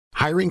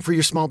Hiring for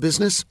your small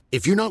business?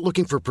 If you're not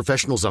looking for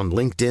professionals on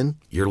LinkedIn,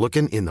 you're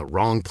looking in the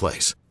wrong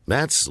place.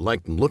 That's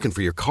like looking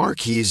for your car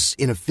keys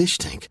in a fish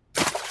tank.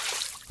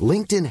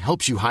 LinkedIn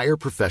helps you hire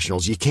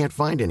professionals you can't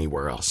find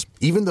anywhere else,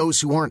 even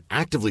those who aren't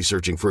actively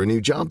searching for a new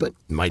job but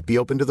might be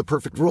open to the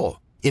perfect role.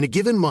 In a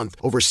given month,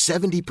 over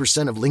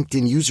 70% of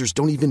LinkedIn users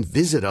don't even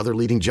visit other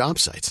leading job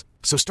sites.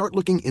 So start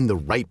looking in the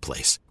right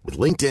place. With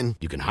LinkedIn,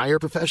 you can hire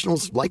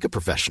professionals like a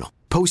professional.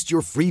 Post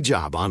your free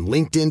job on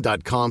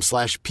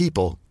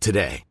linkedin.com/people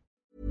today.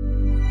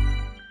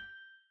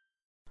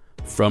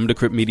 From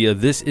Decrypt Media,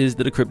 this is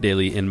the Decrypt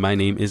Daily, and my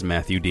name is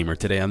Matthew Deemer.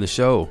 Today on the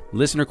show,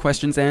 listener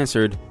questions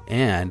answered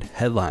and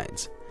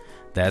headlines.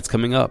 That's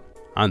coming up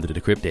on the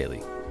Decrypt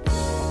Daily.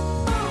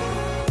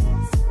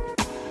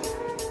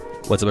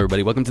 What's up,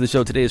 everybody? Welcome to the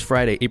show. Today is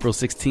Friday, April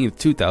 16th,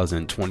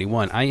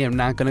 2021. I am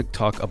not going to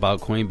talk about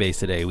Coinbase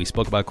today. We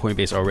spoke about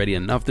Coinbase already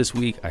enough this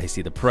week. I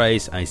see the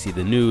price. I see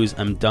the news.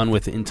 I'm done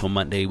with it until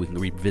Monday. We can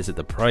revisit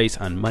the price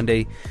on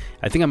Monday.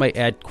 I think I might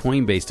add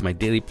Coinbase to my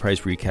daily price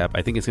recap.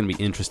 I think it's going to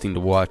be interesting to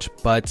watch,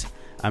 but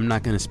I'm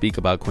not going to speak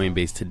about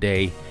Coinbase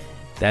today.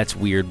 That's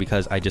weird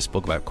because I just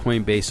spoke about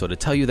Coinbase. So to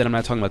tell you that I'm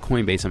not talking about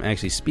Coinbase, I'm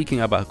actually speaking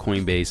about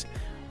Coinbase.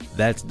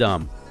 That's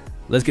dumb.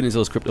 Let's get into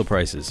those crypto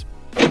prices.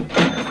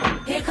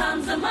 Here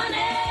comes the money.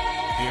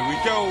 Here we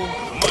go.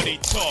 Money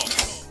talk.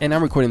 And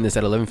I'm recording this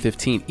at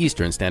 11:15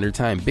 Eastern Standard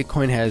Time.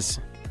 Bitcoin has,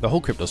 the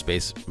whole crypto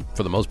space,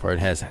 for the most part,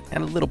 has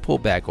had a little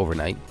pullback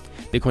overnight.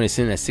 Bitcoin is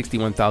sitting at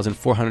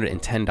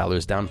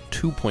 $61,410, down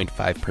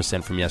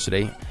 2.5% from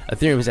yesterday.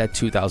 Ethereum is at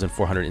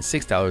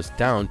 $2,406,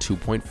 down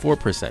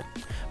 2.4%.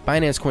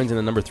 Binance Coin's in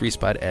the number 3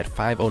 spot at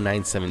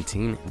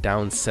 509.17,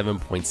 down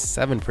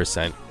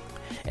 7.7%.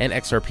 And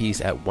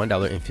XRP's at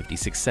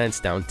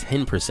 $1.56, down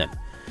 10%.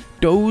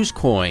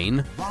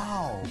 Dogecoin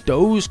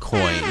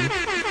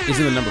is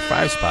in the number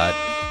 5 spot.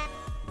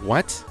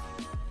 What?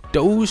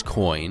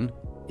 Dogecoin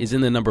is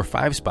in the number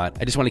 5 spot.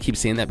 I just want to keep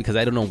saying that because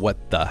I don't know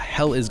what the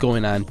hell is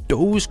going on.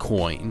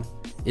 Dogecoin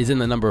is in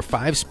the number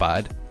 5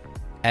 spot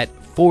at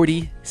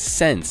 40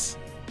 cents.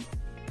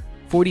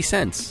 40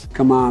 cents.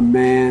 Come on,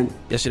 man.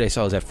 Yesterday I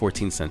saw it was at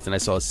 14 cents, then I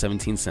saw it was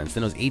 17 cents,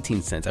 then it was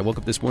 18 cents. I woke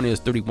up this morning, it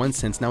was 31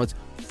 cents, now it's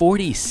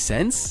 40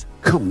 cents?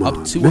 Come on, up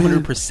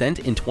 200%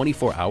 in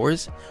 24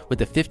 hours with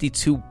a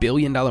 $52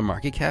 billion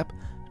market cap?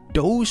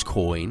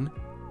 Dogecoin?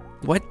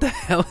 What the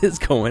hell is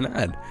going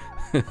on?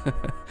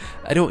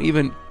 I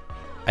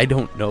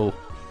don't know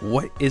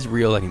what is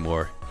real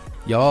anymore.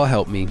 Y'all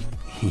help me.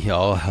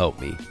 Y'all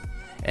help me.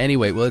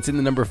 Anyway, well, it's in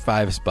the number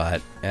 5 spot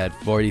at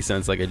 40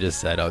 cents, like I just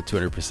said, out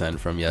 200%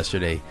 from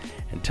yesterday,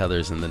 and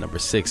Tether's in the number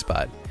 6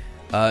 spot.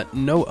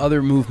 No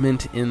other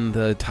movement in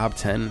the top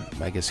 10.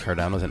 I guess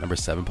Cardano's at number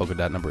 7,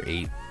 Polkadot number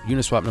 8,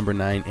 Uniswap number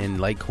 9, and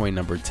Litecoin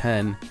number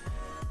 10.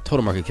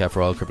 Total market cap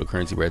for all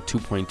cryptocurrency, we're at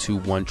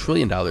 $2.21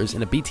 trillion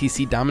and a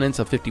BTC dominance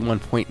of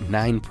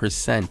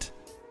 51.9%.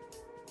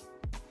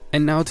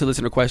 And now to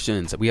listener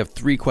questions. We have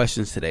 3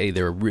 questions today.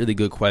 They're really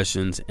good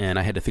questions, and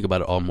I had to think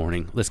about it all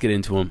morning. Let's get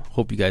into them.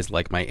 Hope you guys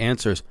like my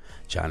answers.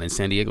 John in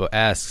San Diego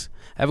asks,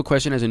 I have a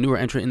question as a newer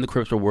entrant in the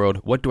crypto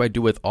world. What do I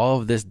do with all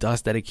of this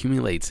dust that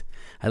accumulates?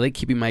 I like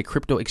keeping my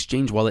crypto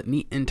exchange wallet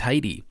neat and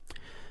tidy.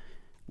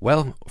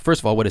 Well, first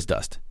of all, what is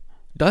dust?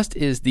 Dust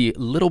is the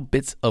little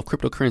bits of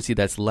cryptocurrency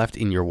that's left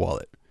in your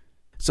wallet.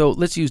 So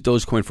let's use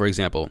Dogecoin for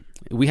example.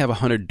 We have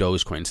 100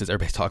 Dogecoin. Since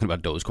everybody's talking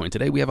about Dogecoin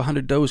today, we have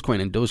 100 Dogecoin,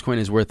 and Dogecoin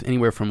is worth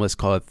anywhere from, let's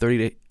call it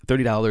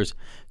 $30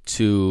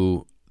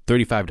 to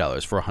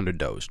 $35 for 100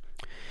 Doge.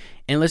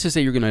 And let's just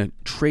say you're going to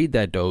trade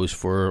that Doge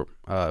for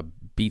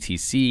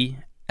BTC,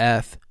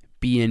 ETH,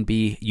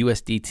 BNB,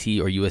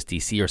 USDT, or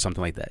USDC, or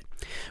something like that,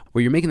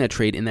 where you're making that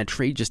trade, and that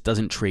trade just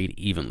doesn't trade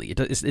evenly.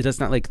 It's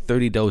not like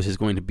 30 Doge is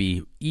going to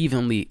be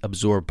evenly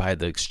absorbed by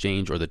the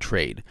exchange or the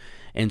trade.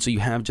 And so you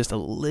have just a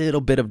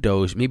little bit of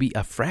Doge, maybe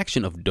a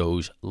fraction of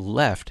Doge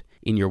left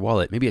in your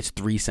wallet. Maybe it's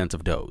 3 cents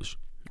of Doge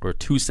or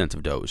 2 cents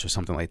of Doge or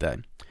something like that,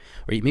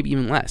 or maybe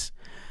even less.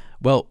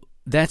 Well,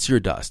 that's your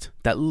dust.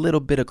 That little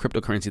bit of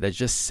cryptocurrency that's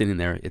just sitting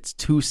there. It's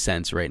 2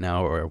 cents right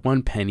now, or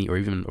 1 penny, or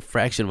even a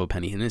fraction of a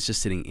penny, and it's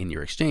just sitting in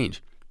your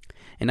exchange.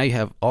 And now you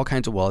have all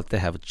kinds of wallets that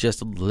have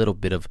just a little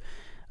bit of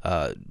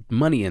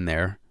money in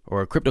there,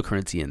 or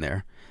cryptocurrency in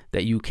there,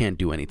 that you can't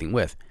do anything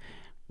with.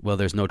 Well,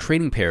 there's no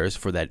trading pairs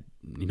for that,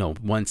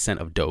 1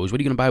 cent of Doge.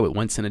 What are you going to buy with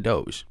 1 cent of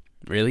Doge?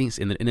 Really?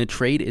 In a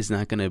trade is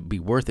not going to be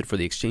worth it for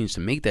the exchange to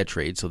make that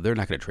trade, so they're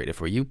not going to trade it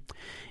for you.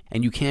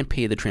 And you can't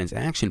pay the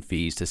transaction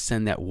fees to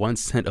send that 1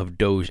 cent of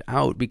Doge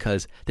out,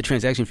 because the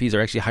transaction fees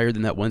are actually higher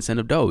than that 1 cent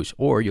of Doge,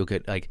 or you'll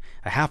get like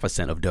a half a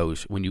cent of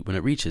Doge when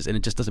it reaches, and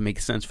it just doesn't make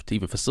sense to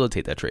even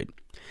facilitate that trade.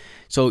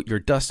 So your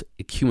dust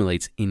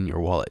accumulates in your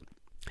wallet.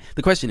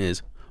 The question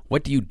is,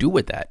 what do you do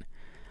with that?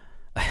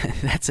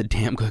 That's a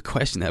damn good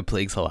question that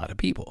plagues a lot of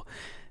people.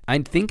 I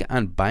think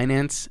on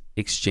Binance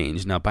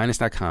Exchange, now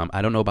Binance.com,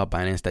 I don't know about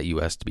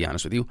Binance.us to be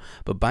honest with you,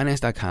 but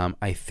Binance.com,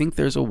 I think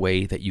there's a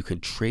way that you can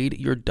trade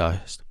your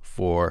dust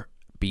for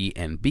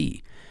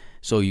BNB.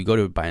 So you go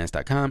to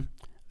Binance.com,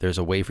 there's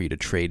a way for you to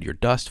trade your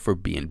dust for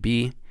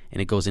BNB,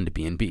 and it goes into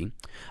BNB.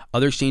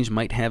 Other exchanges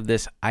might have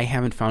this. I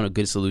haven't found a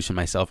good solution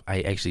myself.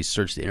 I actually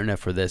searched the internet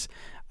for this.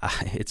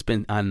 It's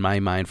been on my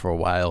mind for a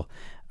while.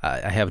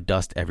 I have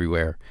dust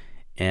everywhere,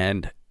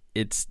 and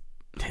it's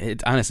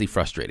honestly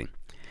frustrating.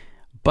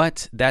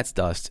 But that's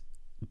dust.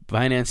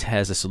 Binance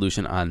has a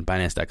solution on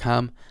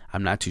Binance.com.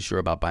 I'm not too sure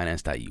about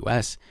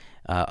Binance.us.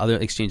 Other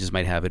exchanges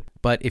might have it,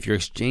 but if your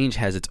exchange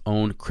has its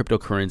own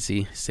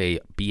cryptocurrency, say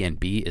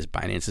BNB is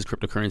Binance's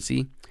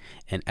cryptocurrency,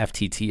 and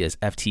FTT is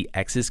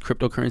FTX's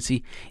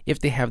cryptocurrency, if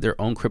they have their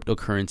own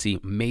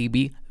cryptocurrency,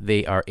 maybe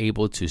they are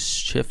able to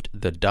shift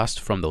the dust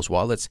from those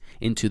wallets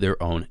into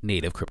their own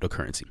native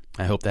cryptocurrency.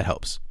 I hope that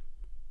helps.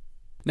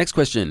 Next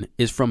question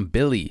is from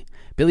Billy.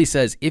 Billy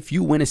says, if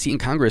you win a seat in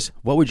Congress,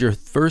 what would your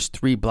first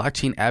 3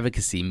 blockchain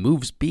advocacy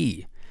moves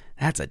be?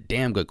 That's a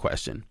damn good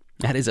question.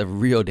 That is a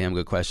real damn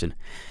good question.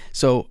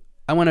 So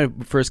I want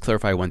to first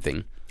clarify one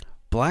thing.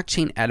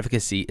 Blockchain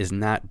advocacy is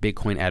not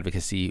Bitcoin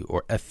advocacy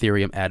or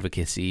Ethereum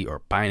advocacy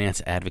or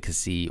Binance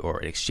advocacy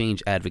or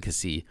exchange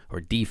advocacy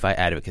or DeFi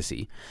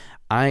advocacy.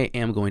 I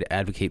am going to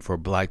advocate for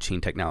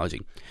blockchain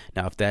technology.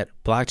 Now, if that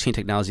blockchain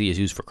technology is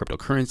used for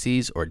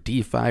cryptocurrencies or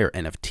DeFi or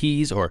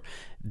NFTs, or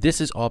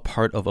this is all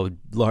part of a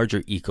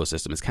larger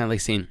ecosystem. It's kind of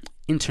like saying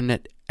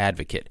internet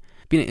advocate.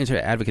 Being an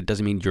internet advocate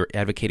doesn't mean you're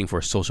advocating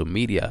for social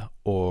media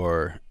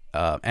or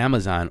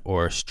Amazon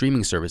or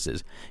streaming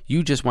services.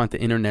 You just want the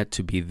internet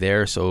to be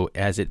there so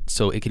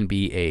it can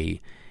be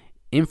a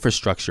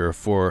infrastructure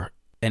for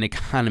an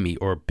economy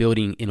or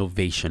building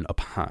innovation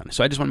upon.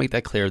 So I just want to make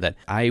that clear that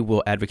I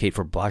will advocate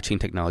for blockchain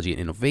technology and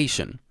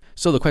innovation.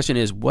 So the question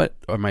is, what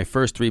are my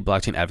first 3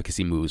 blockchain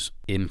advocacy moves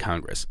in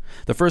Congress?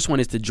 The first one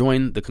is to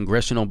join the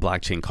Congressional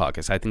Blockchain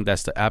Caucus. I think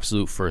that's the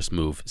absolute first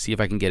move. See if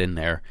I can get in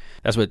there.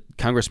 That's what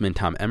Congressman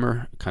Tom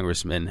Emmer,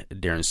 Congressman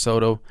Darren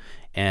Soto,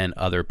 and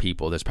other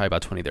people. There's probably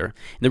about 20 there. And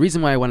the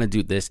reason why I want to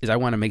do this is I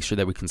want to make sure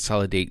that we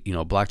consolidate,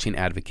 blockchain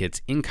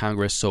advocates in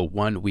Congress. So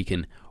 1, we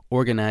can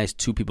organize,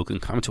 2, people can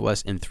come to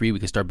us, and 3, we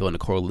can start building a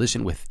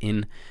coalition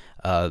within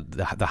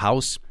the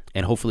House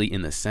and hopefully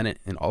in the Senate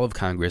and all of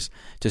Congress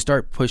to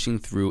start pushing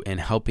through and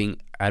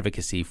helping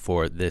advocacy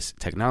for this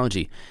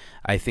technology.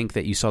 I think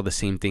that you saw the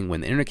same thing when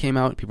the internet came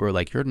out. People were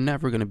like, you're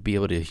never going to be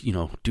able to,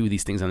 do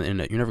these things on the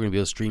internet. You're never going to be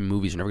able to stream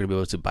movies. You're never going to be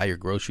able to buy your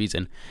groceries.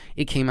 And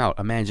it came out.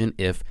 Imagine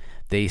if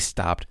they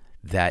stopped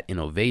that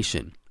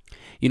innovation.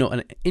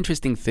 An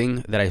interesting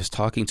thing that I was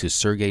talking to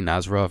Sergey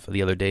Nazarov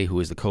the other day, who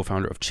is the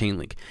co-founder of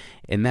Chainlink,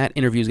 and that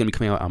interview is going to be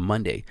coming out on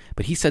Monday.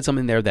 But he said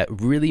something there that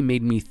really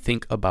made me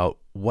think about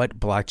what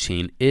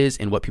blockchain is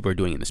and what people are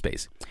doing in the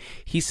space.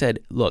 He said,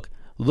 look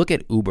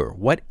at Uber.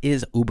 What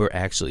is Uber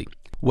actually?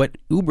 What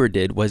Uber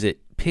did was it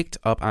picked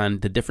up on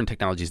the different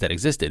technologies that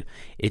existed.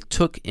 It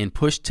took and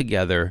pushed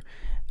together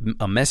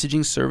a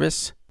messaging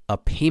service, a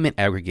payment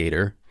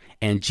aggregator,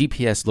 and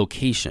GPS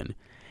location.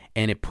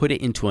 And it put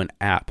it into an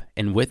app.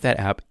 And with that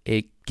app,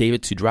 it gave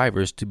it to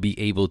drivers to be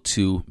able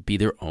to be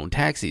their own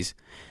taxis.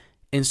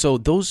 And so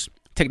those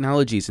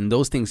technologies and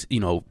those things,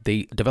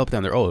 they developed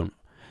on their own.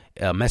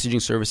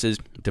 Messaging services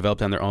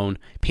developed on their own.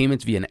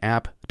 Payments via an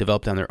app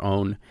developed on their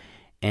own.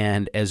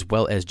 And as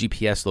well as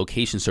GPS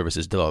location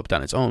services developed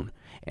on its own.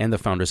 And the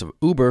founders of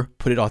Uber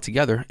put it all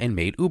together and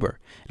made Uber.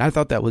 And I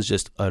thought that was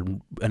just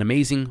an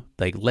amazing,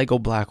 Lego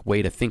block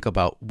way to think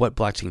about what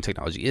blockchain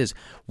technology is.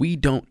 We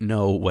don't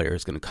know where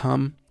it's going to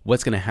come,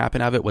 what's going to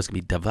happen out of it, what's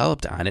going to be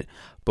developed on it.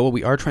 But what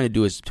we are trying to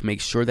do is to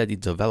make sure that these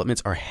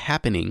developments are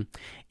happening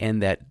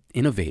and that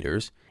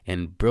innovators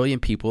and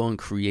brilliant people and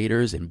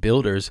creators and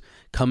builders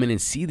come in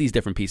and see these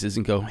different pieces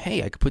and go,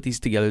 hey, I could put these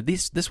together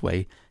this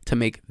way to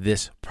make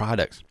this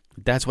product.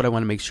 That's what I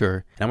want to make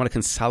sure. And I want to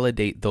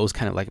consolidate those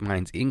kind of like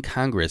minds in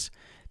Congress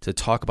to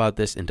talk about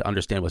this and to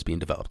understand what's being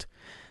developed.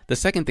 The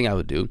second thing I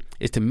would do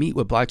is to meet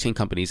with blockchain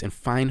companies and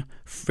find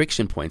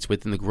friction points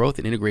within the growth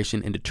and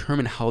integration and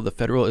determine how the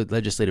federal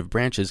legislative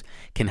branches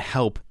can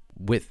help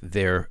with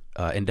their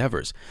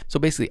endeavors. So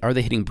basically, are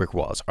they hitting brick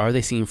walls? Are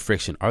they seeing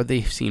friction? Are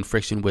they seeing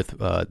friction with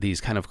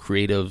these kind of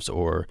creatives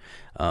or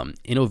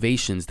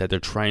innovations that they're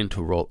trying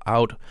to roll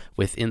out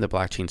within the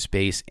blockchain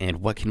space?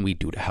 And what can we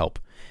do to help?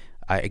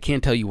 I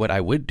can't tell you what I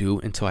would do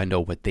until I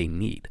know what they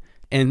need.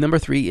 And number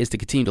 3 is to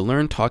continue to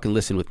learn, talk, and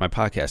listen with my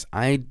podcast.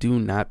 I do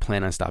not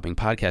plan on stopping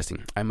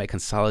podcasting. I might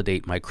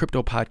consolidate my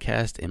crypto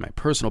podcast and my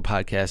personal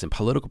podcast and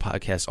political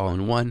podcast all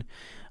in one.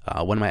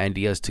 One of my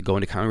ideas to go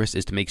into Congress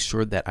is to make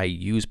sure that I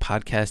use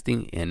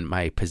podcasting in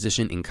my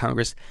position in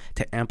Congress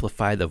to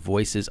amplify the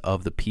voices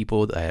of the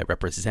people that I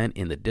represent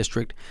in the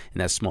district.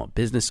 And that's small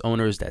business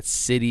owners, that's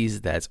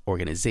cities, that's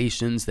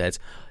organizations, that's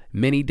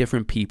many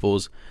different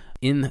peoples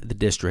in the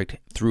district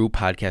through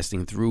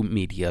podcasting, through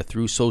media,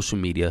 through social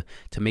media,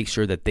 to make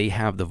sure that they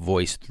have the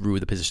voice through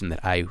the position that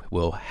I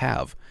will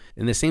have.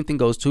 And the same thing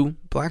goes to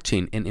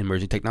blockchain and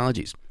emerging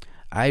technologies.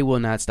 I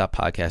will not stop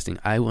podcasting.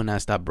 I will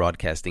not stop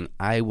broadcasting.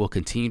 I will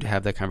continue to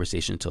have that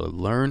conversation, to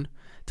learn,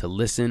 to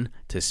listen,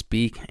 to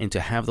speak, and to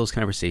have those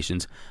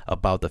conversations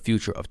about the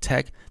future of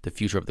tech, the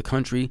future of the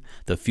country,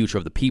 the future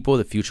of the people,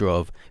 the future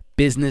of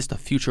business, the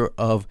future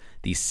of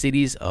these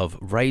cities, of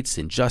rights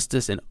and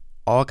justice, and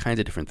all kinds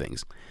of different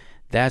things.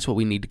 That's what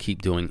we need to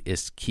keep doing,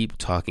 is keep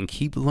talking,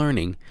 keep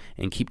learning,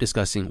 and keep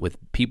discussing with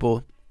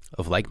people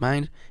of like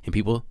mind and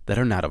people that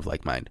are not of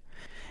like mind.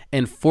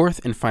 And fourth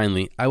and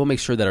finally, I will make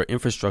sure that our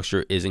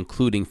infrastructure is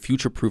including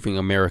future-proofing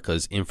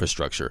America's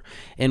infrastructure.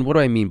 And what do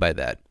I mean by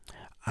that?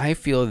 I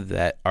feel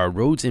that our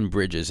roads and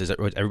bridges, is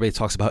what everybody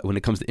talks about when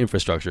it comes to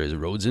infrastructure, is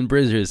roads and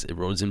bridges.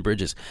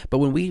 But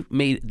when we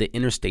made the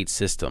interstate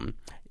system,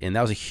 and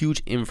that was a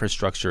huge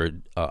infrastructure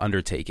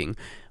undertaking,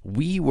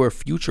 we were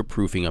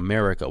future-proofing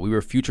America. We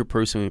were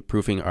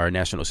future-proofing our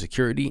national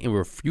security, and we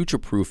were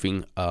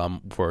future-proofing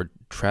for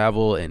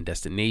travel and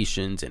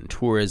destinations and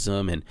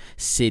tourism and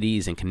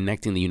cities and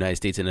connecting the United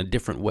States in a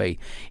different way.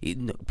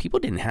 People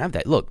didn't have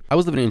that. Look, I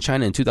was living in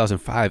China in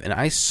 2005, and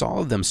I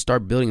saw them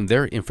start building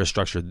their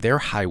infrastructure, their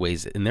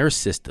highways, and their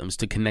systems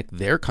to connect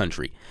their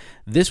country.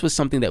 This was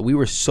something that we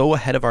were so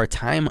ahead of our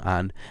time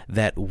on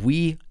that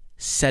we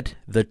set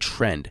the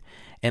trend.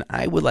 And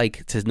I would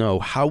like to know,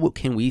 how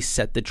can we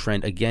set the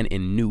trend again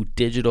in new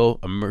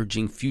digital,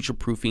 emerging,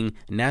 future-proofing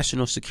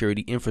national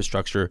security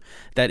infrastructure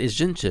that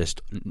isn't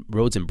just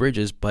roads and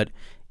bridges, but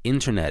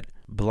internet,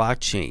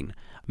 blockchain,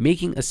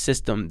 making a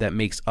system that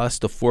makes us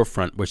the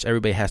forefront, which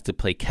everybody has to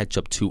play catch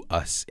up to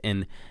us.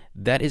 And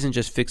that isn't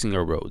just fixing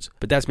our roads,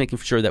 but that's making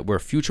sure that we're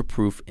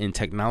future-proof in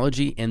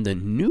technology and the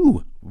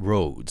new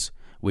roads,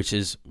 which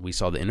is, we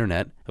saw the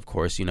internet, of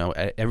course,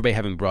 everybody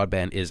having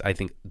broadband is, I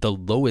think, the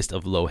lowest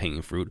of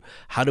low-hanging fruit.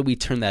 How do we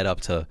turn that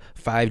up to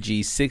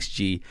 5G,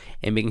 6G,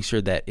 and making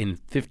sure that in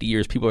 50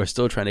 years, people are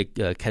still trying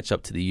to catch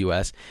up to the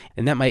U.S.?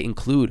 And that might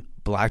include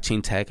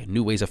blockchain tech,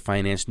 new ways of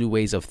finance, new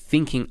ways of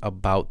thinking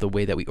about the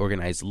way that we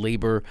organize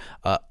labor,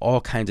 all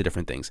kinds of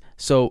different things.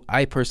 So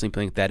I personally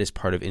think that is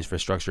part of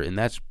infrastructure, and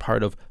that's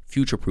part of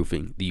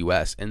future-proofing the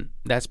U.S., and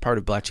that's part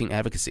of blockchain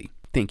advocacy.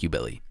 Thank you,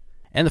 Billy.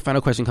 And the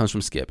final question comes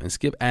from Skip. And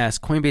Skip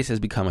asks, Coinbase has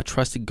become a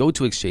trusted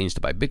go-to exchange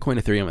to buy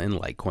Bitcoin, Ethereum, and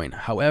Litecoin.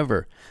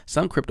 However,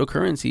 some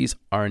cryptocurrencies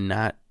are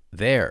not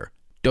there.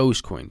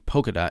 Dogecoin,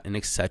 Polkadot, and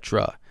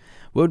etc.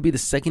 What would be the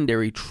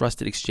secondary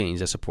trusted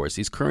exchange that supports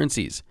these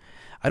currencies?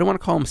 I don't want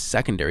to call them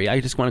secondary. I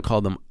just want to call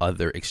them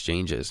other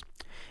exchanges.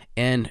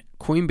 And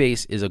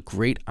Coinbase is a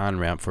great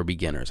on-ramp for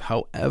beginners.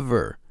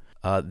 However,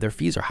 their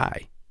fees are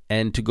high.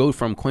 And to go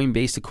from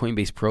Coinbase to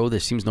Coinbase Pro, there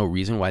seems no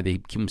reason why they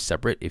keep them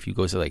separate. If you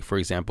go to, for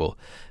example,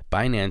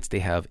 Binance, they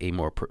have a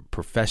more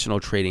professional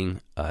trading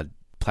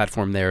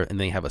platform there, and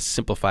they have a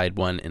simplified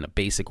one and a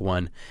basic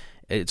one.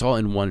 It's all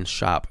in one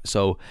shop.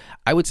 So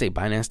I would say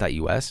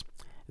Binance.us,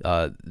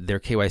 their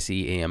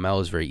KYC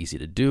AML is very easy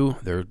to do.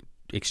 Their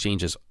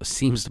exchanges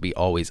seems to be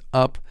always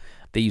up.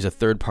 They use a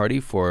third party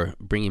for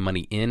bringing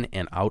money in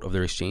and out of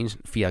their exchange,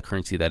 fiat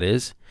currency that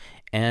is,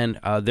 and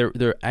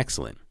they're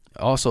excellent.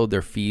 Also,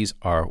 their fees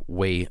are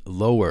way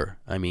lower.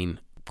 I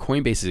mean,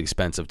 Coinbase is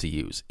expensive to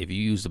use. If you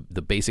use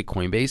the basic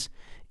Coinbase,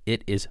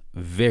 it is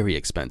very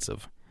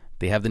expensive.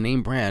 They have the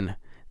name brand.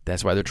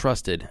 That's why they're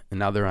trusted. And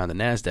now they're on the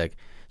NASDAQ,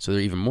 so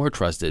they're even more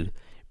trusted,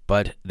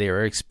 but they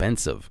are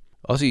expensive.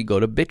 Also, you go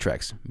to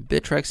Bittrex.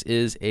 Bittrex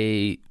is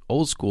a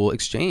old school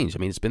exchange. I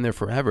mean, it's been there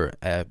forever.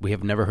 We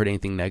have never heard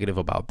anything negative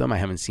about them. I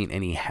haven't seen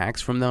any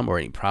hacks from them or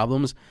any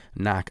problems.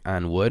 Knock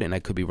on wood, and I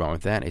could be wrong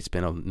with that. It's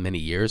been many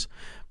years.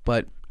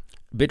 But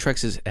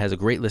Bittrex has a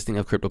great listing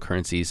of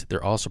cryptocurrencies.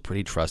 They're also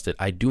pretty trusted.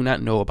 I do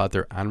not know about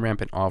their on-ramp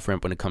and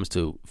off-ramp when it comes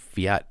to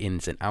fiat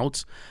ins and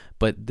outs,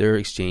 but their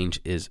exchange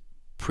is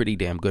pretty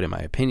damn good in my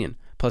opinion.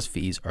 Plus,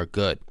 fees are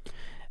good.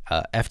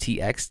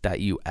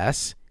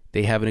 FTX.us,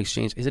 they have an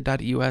exchange. Is it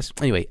 .us?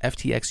 Anyway,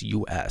 FTX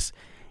US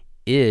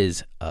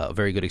is a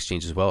very good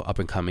exchange as well,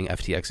 up-and-coming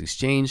FTX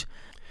exchange.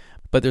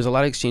 But there's a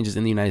lot of exchanges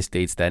in the United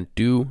States that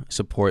do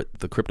support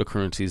the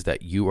cryptocurrencies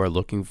that you are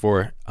looking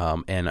for.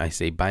 And I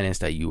say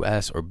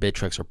Binance.us or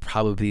Bittrex are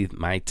probably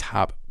my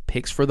top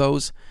picks for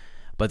those.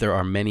 But there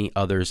are many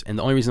others. And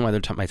the only reason why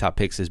they're my top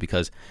picks is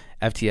because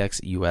FTX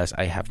US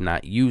I have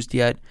not used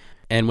yet.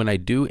 And when I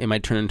do, it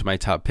might turn into my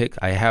top pick.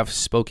 I have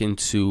spoken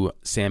to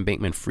Sam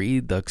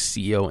Bankman-Fried, the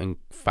CEO and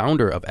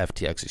founder of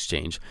FTX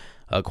Exchange,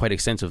 quite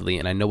extensively,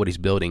 and I know what he's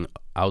building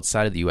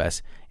outside of the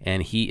U.S.,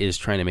 and he is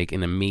trying to make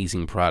an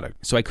amazing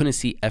product. So I couldn't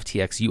see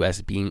FTX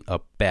US being a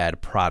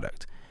bad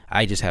product.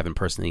 I just haven't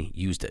personally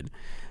used it.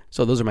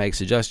 So those are my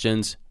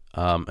suggestions.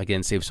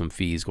 Again, save some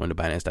fees going to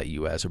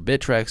Binance.us or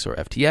Bittrex or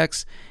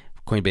FTX.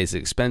 Coinbase is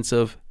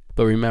expensive.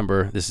 But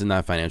remember, this is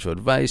not financial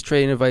advice,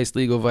 trading advice,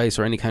 legal advice,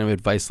 or any kind of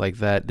advice like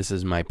that. This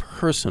is my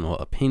personal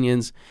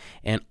opinions.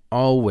 And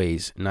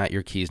always, not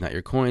your keys, not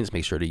your coins.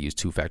 Make sure to use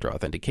two-factor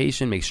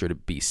authentication. Make sure to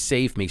be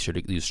safe. Make sure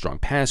to use strong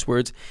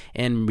passwords.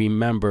 And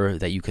remember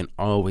that you can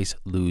always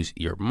lose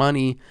your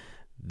money.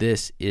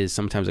 This is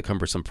sometimes a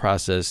cumbersome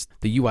process.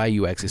 The UI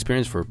UX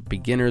experience for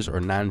beginners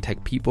or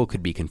non-tech people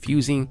could be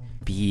confusing.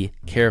 Be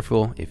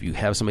careful. If you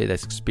have somebody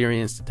that's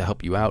experienced to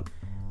help you out,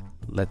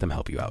 let them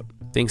help you out.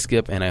 Thanks,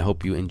 Skip, and I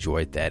hope you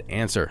enjoyed that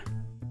answer.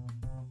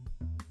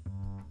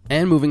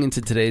 And moving into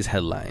today's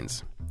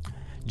headlines.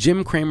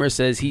 Jim Cramer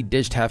says he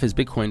ditched half his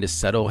Bitcoin to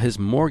settle his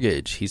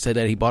mortgage. He said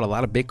that he bought a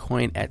lot of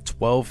Bitcoin at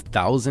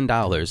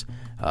 $12,000.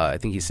 I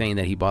think he's saying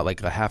that he bought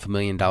like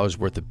 $500,000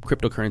 worth of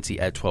cryptocurrency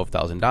at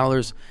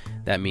 $12,000.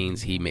 That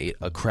means he made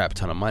a crap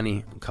ton of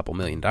money, a couple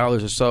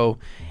 $1,000,000 or so.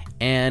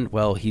 And,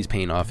 well, he's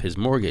paying off his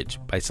mortgage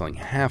by selling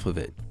half of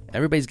it.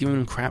 Everybody's giving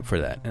him crap for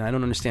that, and I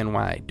don't understand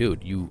why.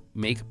 Dude, you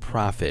make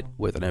profit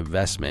with an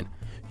investment.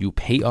 You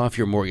pay off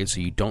your mortgage so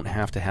you don't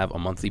have to have a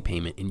monthly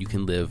payment, and you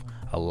can live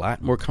a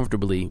lot more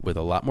comfortably with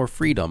a lot more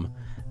freedom.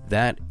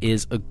 That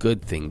is a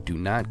good thing. Do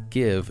not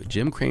give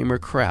Jim Cramer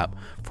crap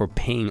for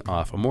paying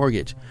off a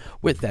mortgage.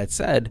 With that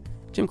said,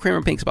 Jim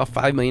Cramer makes about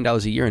 $5 million a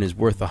year and is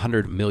worth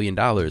 $100 million.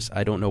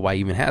 I don't know why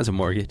he even has a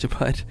mortgage,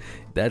 but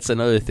that's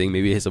another thing.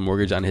 Maybe he has a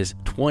mortgage on his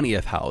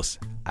 20th house.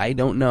 I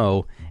don't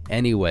know.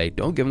 Anyway,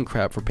 don't give him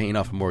crap for paying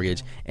off a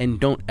mortgage, and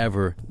don't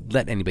ever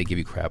let anybody give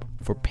you crap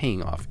for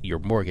paying off your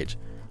mortgage.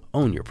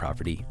 Own your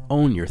property,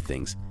 own your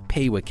things,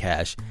 pay with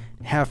cash,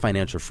 have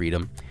financial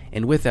freedom,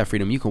 and with that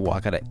freedom, you can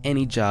walk out of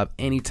any job,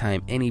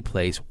 anytime, any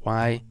place.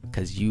 Why?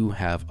 Because you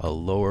have a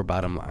lower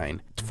bottom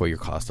line for your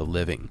cost of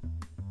living.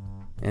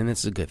 And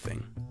that's a good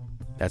thing.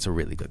 That's a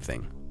really good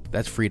thing.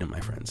 That's freedom, my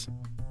friends.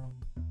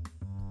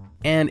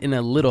 And in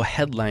a little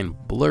headline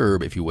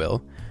blurb, if you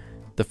will,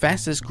 the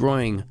fastest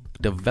growing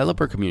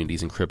developer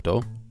communities in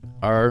crypto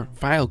are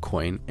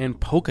Filecoin and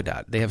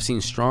Polkadot. They have seen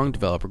strong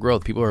developer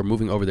growth. People are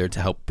moving over there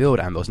to help build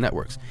on those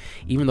networks.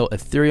 Even though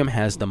Ethereum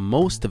has the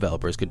most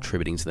developers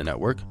contributing to the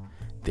network,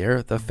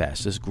 they're the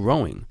fastest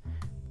growing.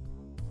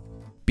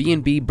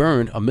 BNB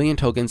burned 1 million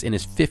tokens in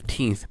its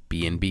 15th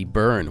BNB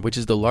burn, which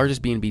is the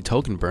largest BNB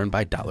token burn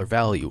by dollar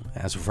value.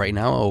 As of right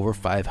now, over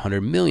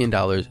 $500 million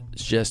is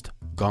just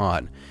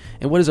gone.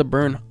 And what is a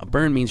burn? A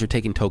burn means you're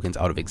taking tokens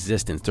out of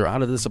existence. They're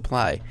out of the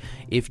supply.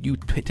 If you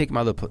take them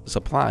out of the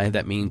supply,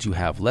 that means you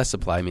have less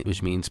supply,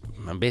 which means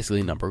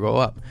basically number go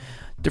up.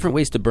 Different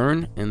ways to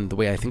burn, and the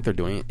way I think they're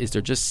doing it is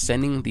they're just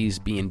sending these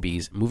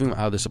BNBs, moving them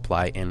out of the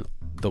supply, and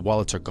the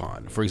wallets are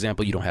gone. For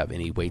example, you don't have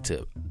any way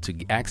to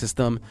access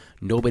them.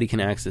 Nobody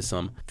can access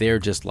them. They're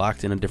just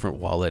locked in a different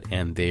wallet,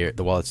 and the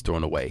wallet's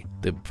thrown away.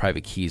 The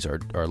private keys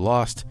are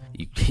lost.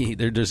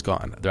 They're just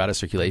gone. They're out of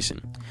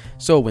circulation.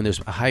 So when there's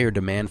a higher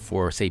demand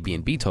for, say,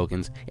 BNB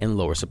tokens and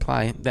lower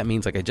supply, that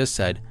means, like I just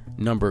said,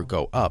 number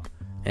go up.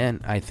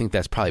 And I think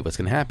that's probably what's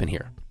going to happen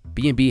here.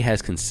 BNB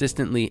has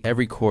consistently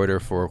every quarter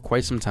for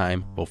quite some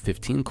time, well,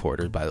 15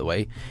 quarters, by the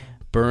way,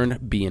 burn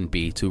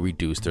BNB to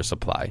reduce their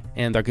supply,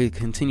 and they're going to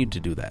continue to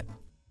do that.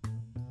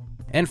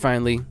 And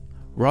finally,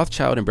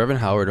 Rothschild and Brevan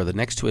Howard are the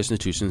next two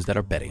institutions that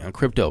are betting on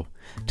crypto.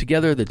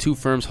 Together, the two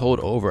firms hold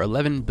over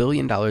 $11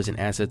 billion in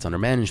assets under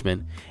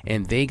management,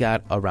 and they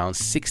got around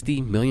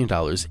 $60 million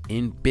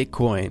in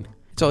Bitcoin.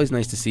 It's always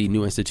nice to see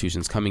new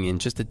institutions coming in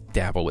just to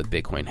dabble with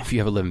Bitcoin. If you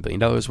have $11 billion,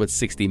 what's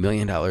 $60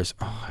 million? Oh,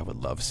 I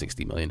would love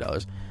 $60 million.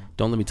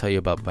 Don't let me tell you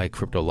about my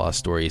crypto loss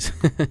stories.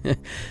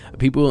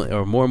 People,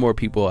 or more and more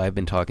people I've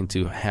been talking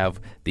to,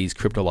 have these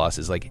crypto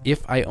losses. Like,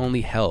 if I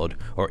only held,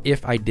 or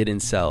if I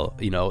didn't sell,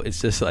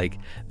 it's just like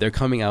they're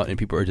coming out and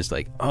people are just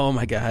like, oh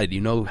my God,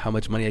 you know how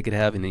much money I could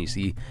have? And then you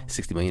see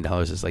 $60 million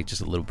is like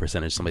just a little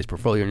percentage of somebody's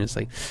portfolio, and it's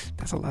like,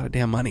 that's a lot of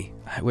damn money.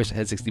 I wish I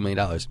had $60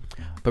 million.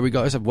 But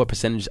regardless of what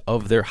percentage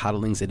of their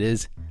hodlings it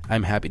is,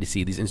 I'm happy to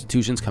see these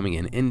institutions coming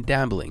in and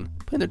dabbling,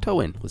 putting their toe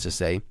in, let's just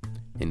say,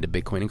 into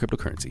Bitcoin and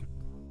cryptocurrency.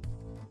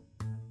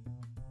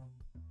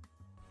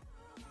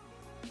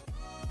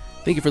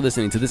 Thank you for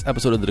listening to this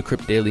episode of the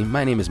Decrypt Daily.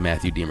 My name is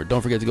Matthew Deemer.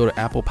 Don't forget to go to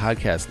Apple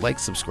Podcasts, like,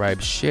 subscribe,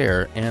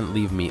 share, and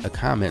leave me a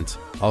comment.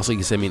 Also, you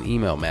can send me an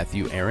email,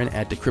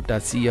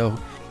 matthewaaron@decrypt.co.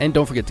 And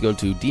don't forget to go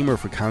to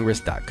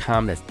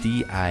deemerforcongress.com. That's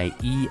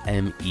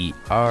DIEMER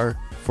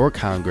for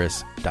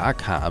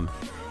Congress.com,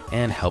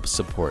 and help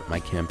support my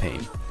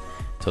campaign.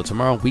 Till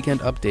tomorrow, weekend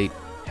update.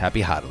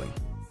 Happy hodling.